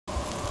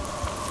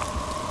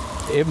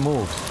it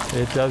moves.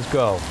 It does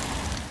go.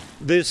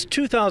 This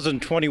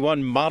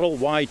 2021 Model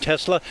Y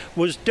Tesla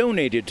was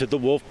donated to the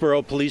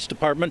Wolfeboro Police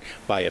Department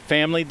by a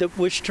family that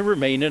wished to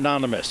remain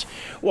anonymous.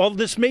 While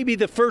this may be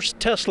the first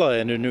Tesla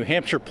in a New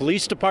Hampshire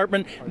police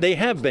department, they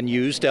have been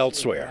used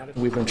elsewhere.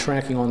 We've been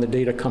tracking on the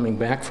data coming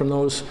back from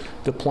those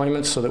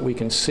deployments so that we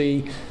can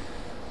see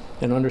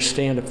and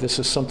understand if this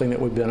is something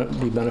that would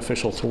be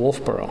beneficial to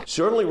Wolfeboro.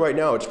 Certainly right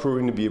now it's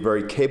proving to be a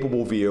very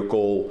capable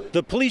vehicle.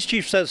 The police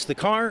chief says the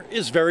car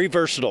is very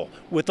versatile,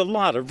 with a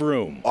lot of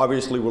room.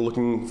 Obviously we're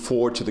looking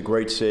forward to the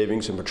great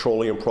savings in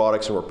petroleum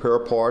products and repair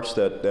parts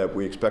that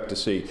we expect to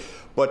see.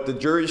 But the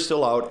jury is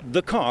still out.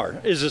 The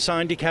car is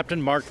assigned to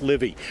Captain Mark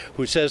Livy,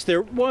 who says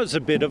there was a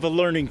bit of a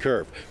learning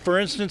curve. For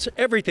instance,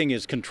 everything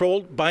is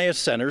controlled by a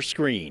center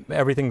screen.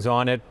 Everything's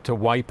on it, to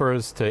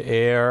wipers, to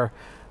air.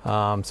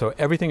 So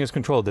everything is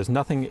controlled. There's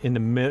nothing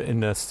in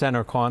the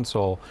center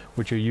console,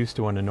 which you're used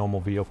to in a normal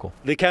vehicle.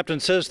 The captain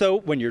says, though,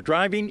 when you're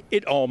driving,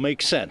 it all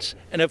makes sense.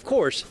 And of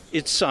course,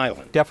 it's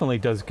silent. Definitely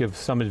does give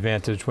some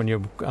advantage when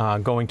you're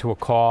going to a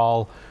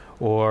call,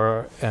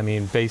 or, I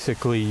mean,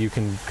 basically you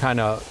can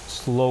kind of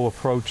slow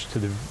approach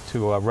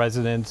to a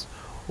residence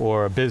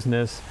or a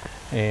business,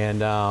 and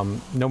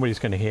nobody's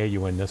going to hear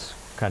you in this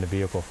kind of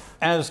vehicle.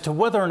 As to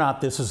whether or not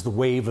this is the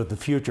wave of the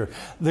future,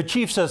 the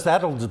chief says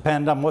that'll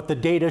depend on what the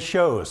data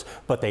shows,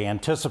 but they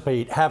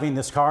anticipate having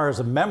this car as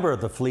a member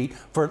of the fleet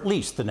for at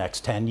least the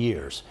next 10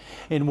 years.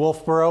 In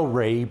Wolfeboro,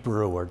 Ray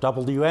Brewer,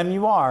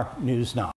 WMUR News 9.